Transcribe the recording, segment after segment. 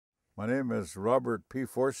My name is Robert P.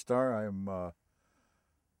 Forstar. I'm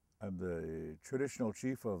the traditional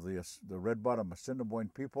chief of the Red Bottom Assiniboine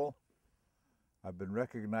people. I've been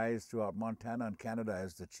recognized throughout Montana and Canada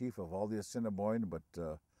as the chief of all the Assiniboine, but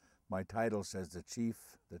my title says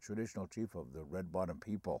the traditional chief of the Red Bottom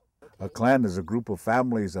people. A clan is a group of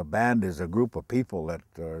families. A band is a group of people that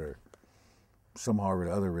are somehow or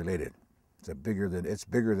other related. It's bigger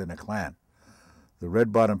than a clan. The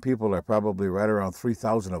Red Bottom people are probably right around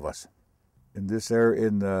 3,000 of us. In this area,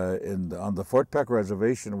 on the Fort Peck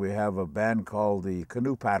Reservation, we have a band called the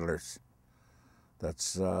Canoe Paddlers.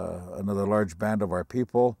 That's another large band of our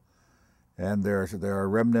people, and there are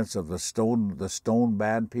remnants of the Stone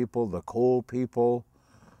Band people, the Coal people,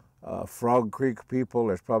 Frog Creek people.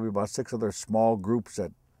 There's probably about 6 other small groups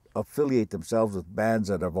that affiliate themselves with bands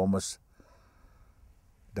that have almost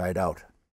died out.